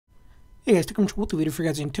Hey guys, welcome to the video for you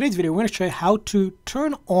guys. In today's video, we're going to show you how to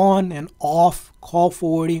turn on and off call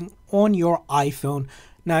forwarding on your iPhone.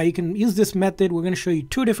 Now you can use this method. We're going to show you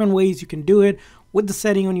two different ways you can do it with the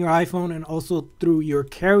setting on your iPhone and also through your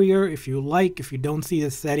carrier if you like, if you don't see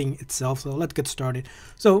the setting itself. So let's get started.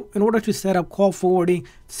 So in order to set up call forwarding,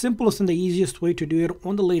 the simplest and the easiest way to do it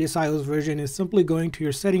on the latest iOS version is simply going to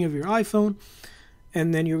your setting of your iPhone,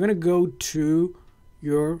 and then you're going to go to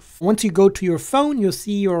once you go to your phone, you'll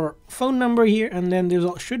see your phone number here, and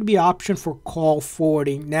then should be an option for call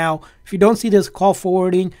forwarding. Now, if you don't see this call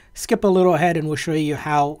forwarding, skip a little ahead and we'll show you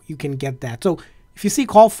how you can get that. So if you see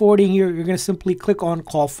call forwarding here, you're going to simply click on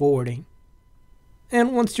call forwarding.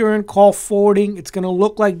 And once you're in call forwarding, it's going to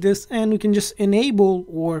look like this, and you can just enable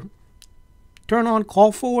or turn on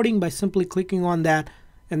call forwarding by simply clicking on that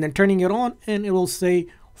and then turning it on, and it will say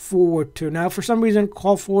forward to. Now, for some reason,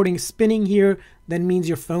 call forwarding is spinning here. That means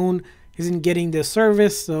your phone isn't getting the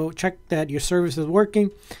service, so check that your service is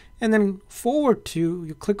working. And then forward to,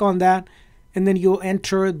 you click on that, and then you'll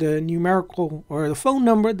enter the numerical or the phone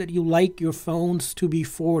number that you like your phones to be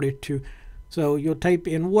forwarded to. So you'll type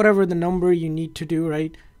in whatever the number you need to do,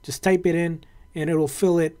 right? Just type it in and it'll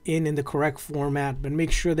fill it in the correct format, but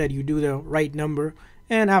make sure that you do the right number.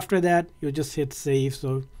 And after that, you'll just hit save.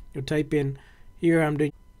 So you'll type in here, I'm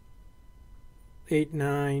doing 8,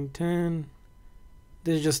 9, 10.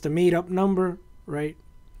 This is just a made up number, right?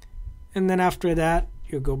 And then after that,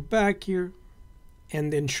 you'll go back here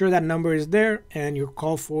and ensure that number is there and your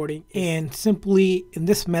call forwarding. And simply in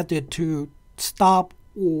this method, to stop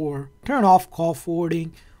or turn off call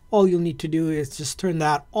forwarding, all you'll need to do is just turn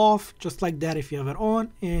that off just like that if you have it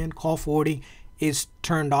on, and call forwarding is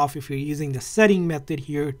turned off if you're using the setting method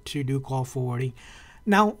here to do call forwarding.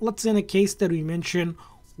 Now, let's say in a case that we mentioned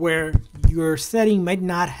where your setting might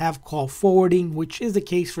not have call forwarding, which is the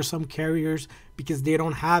case for some carriers because they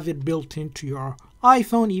don't have it built into your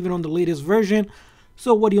iPhone, even on the latest version.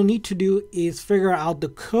 So what you'll need to do is figure out the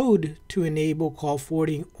code to enable call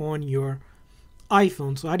forwarding on your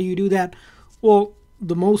iPhone. So how do you do that? Well,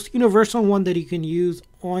 the most universal one that you can use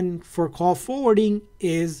for call forwarding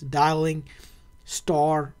is dialing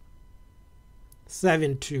 *72.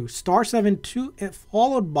 *72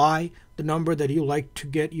 followed by the number that you like to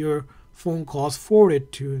get your phone calls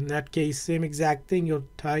forwarded to. In that case, same exact thing. You'll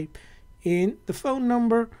type in the phone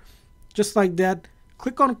number just like that,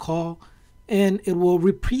 click on call, and it will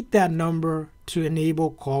repeat that number to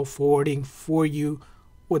enable call forwarding for you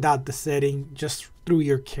without the setting, just through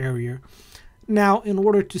your carrier. Now, in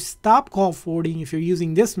order to stop call forwarding, if you're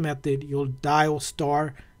using this method, you'll dial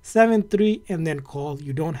 *73 and then call.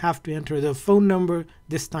 You don't have to enter the phone number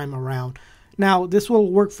this time around. Now, this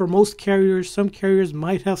will work for most carriers. Some carriers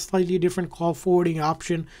might have slightly different call forwarding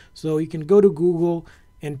option. So you can go to Google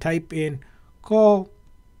and type in call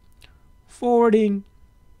forwarding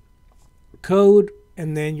code,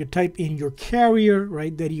 and then you type in your carrier,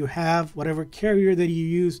 right, that you have, whatever carrier that you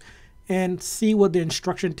use, and see what the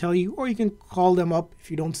instruction tell you. Or you can call them up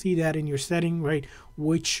if you don't see that in your setting, right,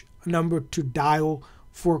 which number to dial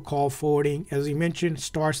for call forwarding. As we mentioned,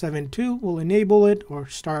 *72 will enable it, or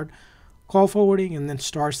start call forwarding, and then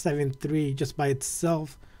 *73 just by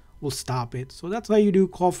itself will stop it. So that's how you do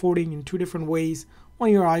call forwarding in two different ways on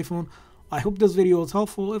your iPhone. I hope this video was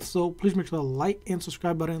helpful. If so, please make sure to like and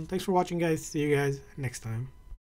subscribe button. Thanks for watching, guys. See you guys next time.